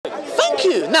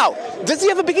you. Now, does he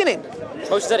have a beginning?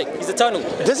 Melchizedek, he's eternal.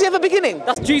 Does he have a beginning?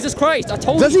 That's Jesus Christ, I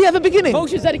told you. Does he have a beginning?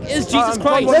 Melchizedek is Jesus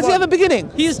Christ. Does he have a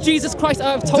beginning? He is Jesus Christ,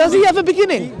 I have told you. Does he have a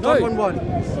beginning? No. John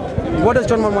 1:1. What does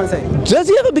John 1:1 say? Does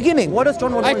he have a beginning? What does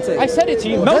John 1:1 say? I said it to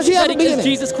you. Does he have a Melchizedek beginning? is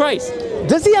Jesus Christ.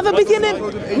 Does he have a beginning?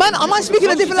 Man, am I speaking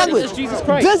a different language? Melchizedek is Jesus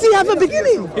Christ. Does he have a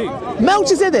beginning? Who?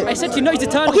 Melchizedek. I said to you, no, he's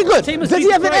eternal. Okay, good. Same as Does he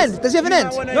Jesus have an Christ. end? Does he have an end?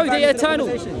 No, they're eternal.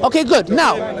 Okay, good.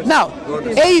 Now,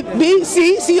 A, B,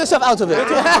 C, see yourself out of it.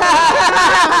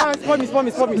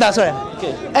 Spot me. No, sorry.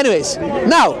 Okay. Anyways,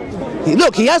 now,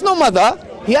 look, he has no mother.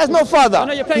 He has no father.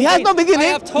 No, he has no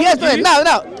beginning. He has no end.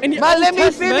 Now. In the Man, Old let me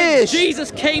Testament, finish. Jesus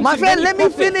came My to friend, many let me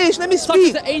prophets, finish. Let me such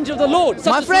speak. as the angel of the Lord,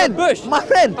 such My as friend, the bush. my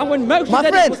friend, And when my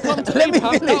Melchizedek friend, was come to let me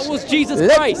Abraham, finish. that was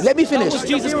Jesus Christ. Let me finish. That was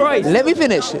Jesus Christ. Let me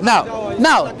finish.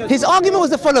 Now, his argument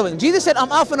was the following. Jesus said,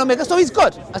 I'm Alpha and Omega, so he's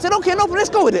God. I said, okay, no, let's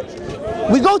go with it.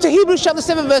 We go to Hebrews chapter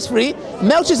 7, verse 3,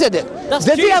 Melchizedek. That's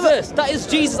Does he have Jesus. That is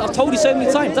Jesus. I've told you so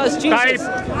many times. That is Jesus.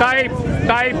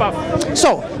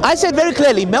 So, I said very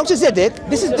clearly, Melchizedek,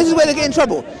 this is where they get in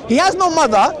trouble. He has no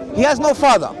mother, he has no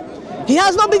father. He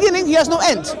has no beginning, he has no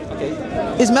end. Okay.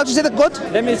 Is Melchizedek God?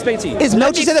 Let me explain to you. Is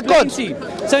Melchizedek God?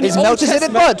 So in Is the Old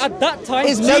Melchizedek Testament, God? At that time,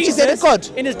 Is Melchizedek Jesus,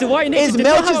 God? in his divine nature, Is did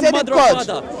not have a Melchizedek mother or God?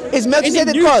 father. Is In Melchizedek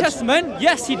the New God? Testament,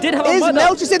 yes, he did have a Is mother.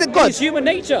 Melchizedek God? His human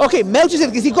nature. Okay,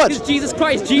 Melchizedek, is he God? He's Jesus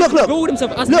Christ. Jesus Look. revealed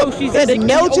himself as Look, Melchizedek. is in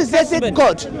the Old Melchizedek Testament.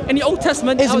 God? In the Old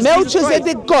Testament, Is that was Jesus Christ.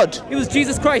 Melchizedek God? It was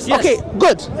Jesus Christ, yes. Okay,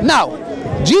 good. Now,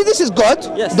 Jesus is God.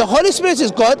 Yes. The Holy Spirit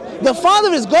is God. The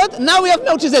Father is God. Now we have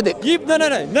Melchizedek. No.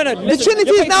 The Listen,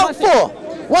 Trinity you're is now playing four.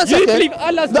 One You second. believe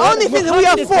Allah's The God, only thing that we Muhammad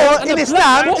have is God, four and in the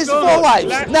Islam black is box. four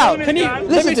wives. Now, Can you let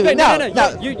listen me to me. explain? Now, No, now,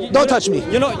 don't touch me.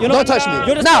 Don't touch me.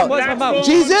 You're just Now, putting words in my mouth.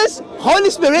 Jesus, Holy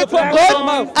Spirit, putting words in my God,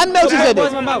 mouth. and You're putting Melchizedek.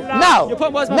 words in my mouth. Now, You're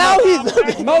putting words in my now mouth. he's. Do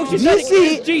you Melchizedek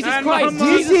see? is Jesus Christ. Do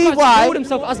you Jesus see Christ why? revealed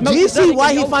himself as Do you see Melchizedek why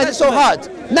in the he Old finds it so Testament.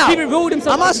 hard? Now, He revealed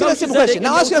himself I'm as asking you a simple question. Melchizedek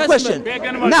Now, in ask you the a Old question.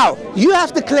 Testament. Now, you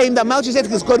have to claim that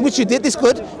Melchizedek is God, which you did. This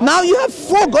good. Now you have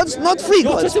four gods, not three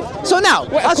gods. So now,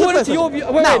 ask you a according to your question.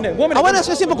 view, wait, Now, no, 1 minute. I want to ask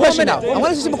you a simple question now. I want to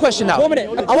ask you a simple question now. 1 minute.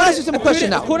 I want to ask you a simple question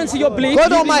now. According to your belief, God you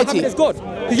believe Almighty. Muhammad is God.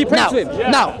 Did you pray Now, to him?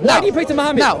 now, Why do you pray to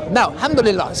Muhammad? Now,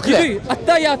 alhamdulillah, it's clear. You do.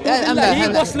 Attayatu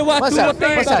lillahi wa salawatu What's wa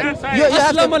that? What's that? tayyibatu. You have to-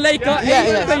 Assalamu alayka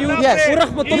Yes. wa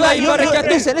rahmatullahi wa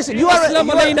barakatuh. Listen, you are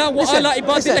Assalamu alayna wa ala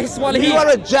ibadillahi listen, salihin. you are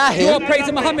a You are jahil.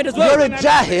 praising Muhammad as well. You're a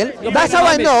jahil. That's how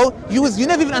I know you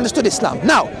never even understood Islam.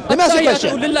 Now, let me ask you a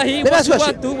question. Let me ask you a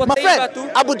question. My friend,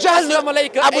 Abu Jahl knew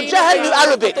Arabic. Abu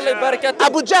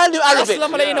Jahl knew Arabic.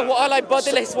 Assalamu alayna wa ala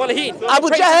ibadillahi salihin. Abu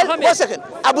Jahl, 1 second.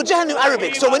 Abu Jahl knew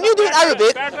Arabic. So when you do it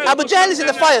Arabic, Abu Jahl is in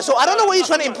the fire. So I don't know what you're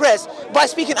trying to impress by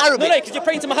speaking Arabic. No, because you're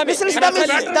praying to Muhammad. Listen, Can I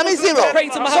tell you? that means zero. You're praying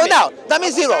to So Muhammad. now, that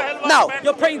means zero. Now,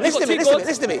 You're praying. listen to me,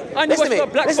 listen to me. And you Listen to me. worship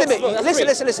a black Listen to box as well. me. That's three.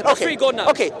 Listen. That's Okay. three God now.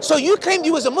 Okay. So you claimed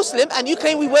you was a Muslim and you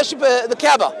claim we worship the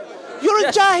Kaaba. You're a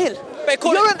Yes. jahil. But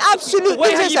according- You're an absolute the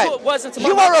way how you inside. put words into my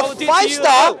You mouth, are I a will do to you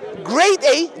 5-star, as well. grade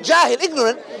A, jahil,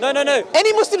 ignorant. No.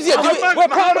 Any Muslims here, We're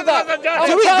proud of that.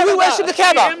 do we worship the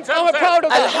Kaaba? We're proud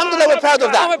of that. Alhamdulillah, we're proud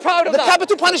of that. We're proud of the that.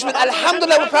 capital punishment,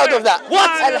 alhamdulillah, we're proud of that. What?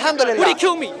 Alhamdulillah. Would he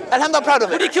kill me? Alhamdulillah, I'm proud of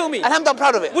it. Would he kill me? Alhamdulillah, I'm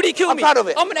proud of it. Would he kill I'm me? proud of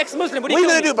it. I'm an ex-Muslim. Would he What are you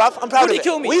kill gonna me? do, bruv? I'm proud Would of he it.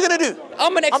 kill me? What are you gonna do?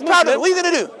 I'm an I'm proud of it. ex-Muslim. What are you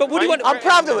gonna do? But what do you want? I'm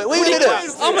proud of it. What are you gonna do?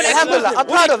 I'm an Alhamdulillah, I'm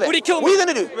ex-Muslim. proud of it. Would he kill me? What are you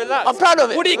gonna do? I'm proud of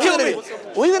it. Would he What are you kill gonna me? do?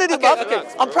 What are you gonna do, bruv? Okay.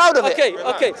 I'm proud of it. Okay.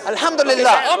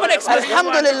 Alhamdulillah. I'm an ex-Muslim.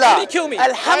 Alhamdulillah. Would he kill me?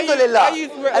 Alhamdulillah.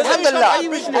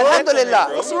 Alhamdulillah. Alhamdulillah.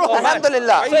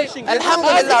 Alhamdulillah.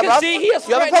 Alhamdulillah, As you can bruv. see, he is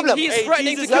You have a problem. He is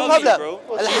threatening to You have kill a me. problem.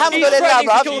 Alhamdulillah, threatening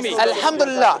to bruv. kill me.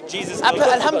 Alhamdulillah.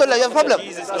 Alhamdulillah, you have a problem.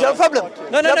 You have a problem.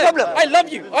 No. You have a problem. I love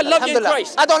you. I love you in Alhamdulillah.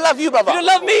 Christ. I don't love you, brother. You don't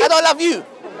love me? I don't love you.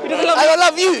 He doesn't love I me. don't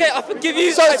love you. Okay, I forgive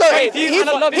you. So I pray for he you, and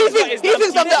I love you.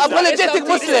 thinks I'm the apologetic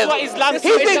Muslim. He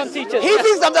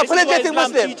thinks I'm the apologetic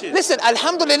Muslim. Listen,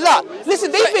 alhamdulillah.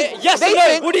 Listen, they think. Yes they or no?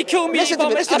 think, Would he kill me Listen if to me.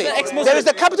 I'm Listen to as an me. ex-Muslim? There is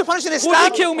the capital punishment in Would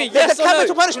Islam. he kill me? There's Yes the or no?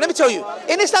 capital punishment. Let me tell you.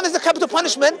 In Islam, there's the capital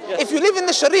punishment. If you live in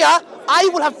the Sharia, I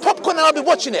will have popcorn and I'll be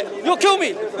watching it. You'll kill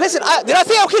me. Listen, did I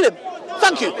say I'll kill him?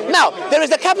 Thank you. Now, there is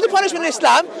a capital punishment in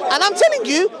Islam, and I'm telling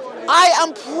you, I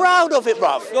am proud of it,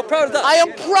 bruv. You're proud of that? I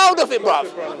am proud of it, bruv.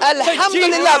 Alhamdulillah,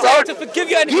 Jesus bro. said to forgive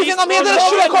your enemies. You think I'm here to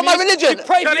sugarcoat my religion? To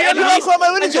pray for your You enemies. sugarcoat my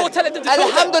And religion? you're telling them to kill them.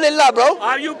 Alhamdulillah, bro.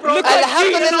 Are you proud? Look at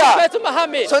Alhamdulillah. Jesus compared to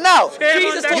Muhammad. So now,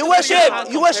 Jesus taught you to worship forgive.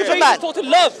 a Jesus man. taught to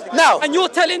love. Now, and you're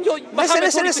telling your Muhammad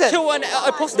listen, told you to listen. kill an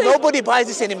apostate. Nobody buys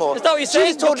this anymore. Is that what you're saying?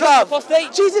 Jesus told You're killing love.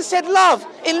 apostate? Jesus said love.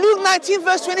 In Luke 19,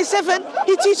 verse 27,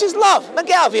 he teaches love. Man,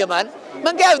 get out of here, man.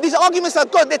 Man, get out. These arguments are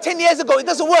gone. They're 10 years ago. It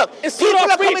doesn't work. It's People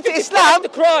Surah are coming to 3:55 Islam. the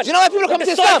Quran. Do you know why people are coming to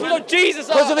The disciples Islam? of Jesus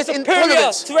Because are of its superior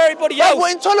intolerance. to everybody Bruv, else. we're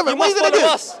intolerant. You What are you must going to do?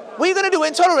 follow us. What are you going to do? We're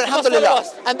intolerant, alhamdulillah.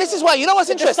 And this is why, you know what's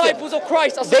interesting? Disciples of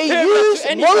Christ are they use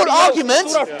moral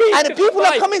arguments, and the people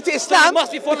are coming to Islam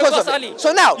because of it.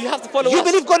 So now, you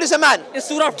believe God is a man. Do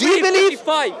you believe?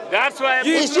 That's why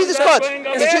Is Jesus God?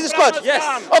 Is Jesus God?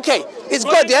 Yes. Okay, is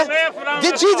God, yeah?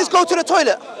 Did Jesus go to the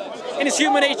toilet? In his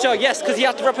human nature, yes, because he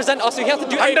has to represent us, so he has to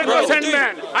do 100%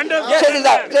 man. Check this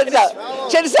out, check this out.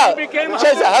 Check this out. Check this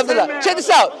out, alhamdulillah. Check this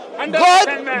out.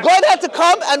 God had to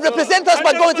come and represent us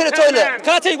by going to the toilet.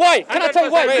 Can I tell you why? Can I tell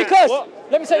you why? Because,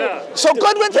 let me tell you. So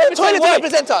God went to the toilet to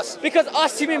represent us. Because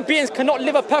us human beings cannot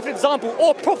live a perfect example,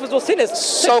 or prophets or sinners.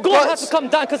 So God had to come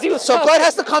down because he was So God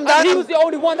has to come down. He was the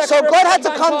only one that So God had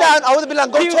to come down, I would be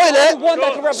like, go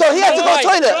toilet. So he had to go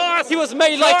toilet. He was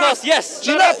made like us, yes.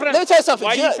 Do you know, let me tell you something.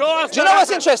 Do you know what's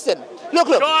interesting? Look.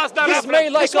 He's made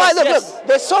like us, look.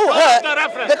 They're so hurt.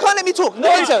 They can't let me talk.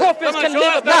 No prophets can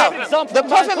live a perfect example. The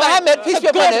Prophet Muhammad, peace be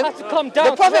upon him.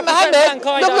 The Prophet Muhammad,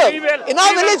 look. In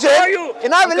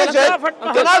our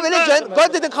religion,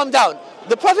 God didn't come down.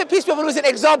 The Prophet, peace be upon him, was an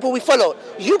example we follow.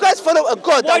 You guys follow a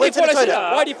God that went to the toilet.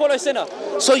 Why do you follow a sinner?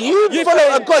 So you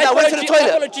follow a God that went to the toilet.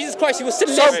 I follow Jesus Christ, he was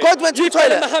sinless. So God went to the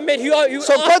toilet.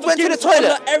 So God went to the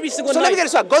toilet. Every single so night. let me get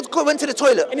this right. God went to the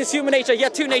toilet. In his human nature, he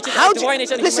had two natures. How do divine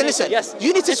nature and listen? Nature. Yes.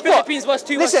 You need to squat.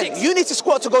 Listen, you need to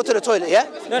squat to go to the toilet. Yeah.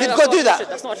 Did God do that?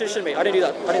 That's not a tradition, mate. I didn't do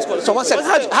that. I didn't squat. So 1 second.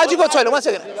 How do you go to the toilet? 1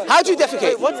 second. How do you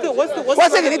defecate? What's 1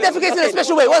 second. He defecates in a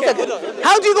special way. 1 second.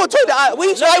 How do you go to the toilet?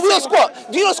 We don't squat.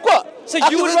 Do you not squat? So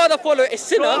you would rather follow a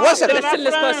sinner than a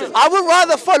sinless person? I would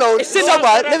rather follow someone.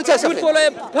 Let me tell you something.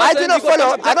 I don't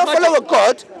follow a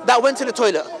God that went to the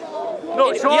toilet.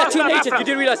 No, he had two natures. You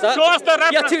didn't realize that? Show us the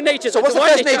He had two natures. So what's the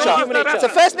first nature? The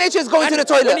first nature is going to the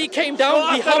toilet. When he came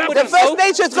down, he humbled the himself. first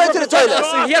nature is going to the toilet.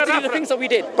 So he had to do the things that we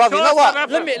did. Bro, you know what?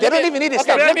 They don't even need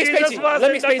Islam. Let me explain to you. Let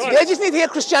me explain to you. They just need to hear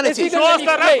Christianity. Show us the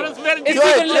reference where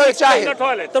You're a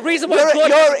jahil. The reason why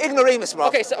you're an ignoramus, bro.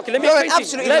 Okay, let me You're an explain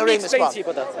absolute to you. Let me ignoramus, explain bro. to you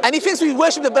about that. And he thinks we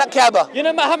worship the black Kaaba. You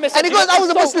know Muhammad said, and he goes, I was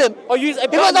a Muslim. Or use a he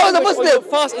goes, I was a Muslim. Your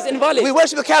fast is invalid. We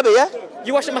worship the Kaaba, yeah?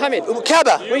 You worship Muhammad.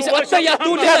 Kaaba. When he said, Kaaba.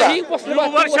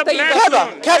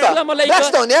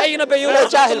 Blackstone, yeah? You're a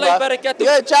jahil, bro.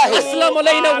 You're a jahil.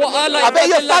 I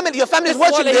bet your family is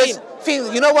watching this.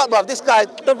 You know what, bro? This guy.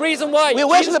 The reason why we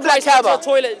worship the black Kaaba.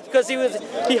 Toilet because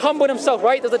he humbled himself,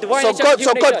 right? There's a divine nature.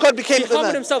 So God became. He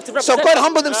humbled himself to So represent. God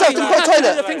humbled himself to go to the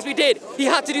toilet. The things we did. He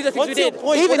had to do the things we did.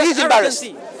 Even he's embarrassed.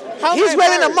 He's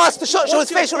wearing a mask to show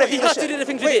his facial recognition. He has to do the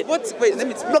things we did. Wait, let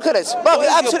me look at this. Bro, we're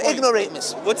absolute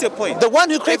ignoramus. What's your point? The one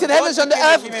who created the heavens and the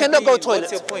earth cannot go to toilet.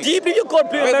 Do you believe your God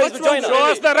blew Mary's vagina? Show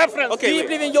us the reference. Do you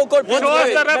believe in your God blew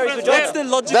Mary's vagina? What's the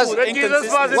logical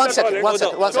inconsistency? One second.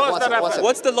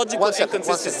 What's the logical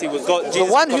inconsistency with God? The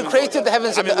one who created the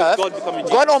heavens and the earth,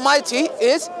 God Almighty,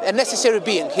 is a necessary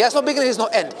being. He has no beginning, he has no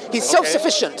end. He's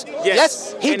self-sufficient.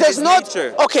 Yes? He does not.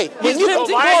 Okay. When you 1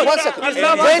 second.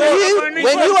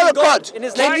 When you are a God, can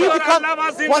you become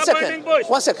 1 second?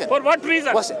 1 second. For what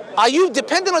reason? Are you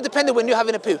dependent or dependent when you're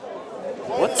having a poo?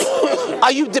 What?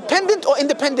 Are you dependent or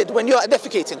independent when you're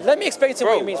defecating? Let me explain to you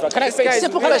what it means, bro. Can I explain?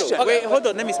 Simple question. Wait, hold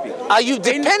on, let me speak. Are you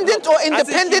dependent or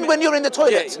independent when you're in the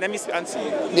toilet? Yeah, let me answer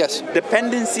you. Yes.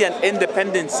 Dependency and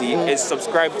independency is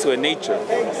subscribed to a nature.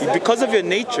 Because of your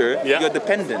nature, you're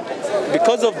dependent.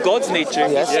 Because of God's nature,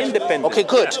 he's independent. Okay,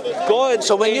 good. God.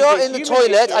 So when you're in the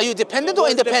toilet, are you dependent or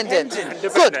independent?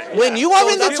 Good. When you are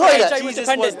in the toilet,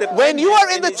 when you are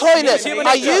in the toilet,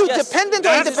 are you dependent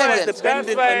or independent?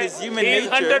 Dependent on his human nature.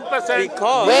 100%.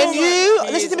 Because when you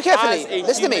listen to me carefully,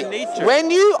 listen to me. When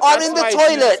you are in the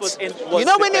toilet, you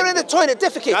know when you're in the toilet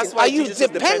defecating, are you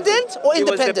dependent or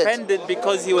independent? He was dependent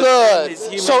because he was good. In his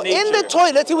human so nature. in the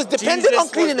toilet, he was dependent on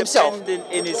cleaning himself.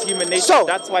 In his human nature. So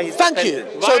that's why he's thank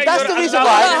dependent. you. So that's the reason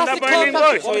why.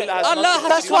 Allah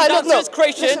has to come down to his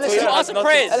creation to answer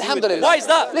prayers. Alhamdulillah. Why is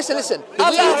that? Listen.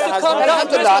 Allah has to come down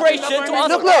to his creation to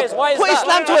answer prayers. Why is that? Put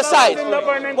Islam to a side.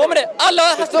 1 minute.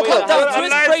 Allah has to come down to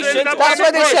his creation to That's answer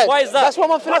what they prayers. said. Why is that? That's what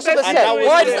one philosopher said.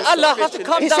 Why does Allah have to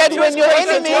come He down said to when his your creation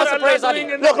enemy. to answer prayers,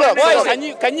 Ali? Look.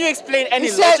 Can you explain any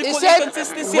He said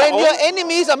inconsistency? when your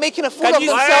enemies are making a fool of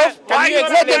themselves,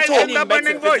 let them talk.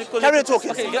 Carry on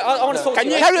talking. Okay, I want to talk to Can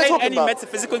you. you explain any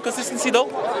metaphysical inconsistency though?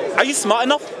 Are you smart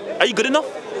enough? Are you good enough?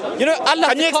 You know, Allah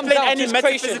Can you has to come explain down any to his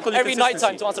creation metaphysical every night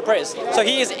time inconsistency? to answer prayers. So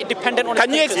he is dependent on his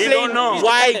Can you creation. explain know.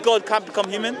 why God can't become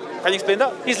human? Can you explain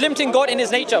that? He's limiting God in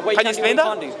his nature. What Can you explain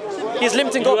that? He's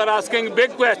limiting You God. are asking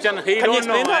big question. He Can you don't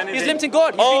explain know that? anything. He's limiting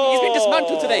God. He's been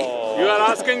dismantled today. You are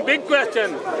asking big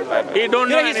question. He don't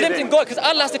know He's anything. limiting God because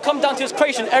Allah has to come down to his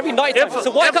creation every night time.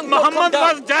 So why If can't God come Muhammad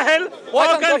down? was jahil, Why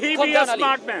how can't can God he come be down, a Ali?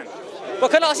 smart man? But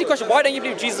can I ask you a question? Why don't you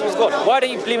believe Jesus was God? Why don't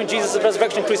you believe in Jesus'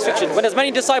 resurrection and crucifixion? When there's many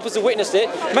disciples who witnessed it,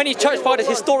 many church fathers,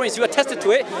 historians who attested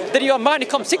to it, then you're a man who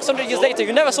comes 600 years later,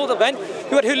 who never saw the event,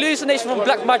 who had hallucination from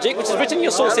black magic, which is written in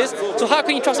your sources. So how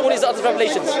can you trust all these other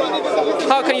revelations?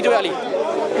 How can you do it, Ali?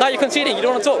 Now you're conceding, you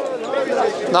don't want to talk.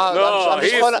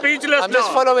 I'm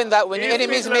just following that. When your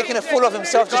enemy is making a fool of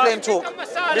himself, just let him talk.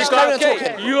 Just carry on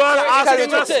talking. You are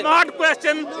asking a smart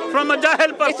question from a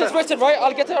jahil person. It's just written, right?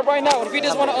 I'll get to that right now. And if he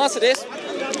doesn't want to answer this,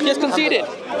 he has conceded.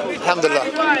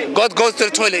 Alhamdulillah. God goes to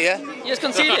the toilet, yeah? He has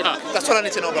conceded. That's what I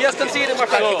need to know, bro. He has conceded, my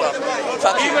friend.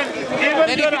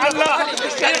 Even your Allah was in the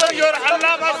toilet. Even your Allah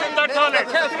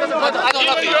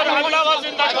was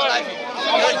in the toilet.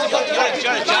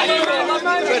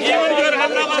 Even your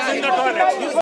Allah was in the toilet.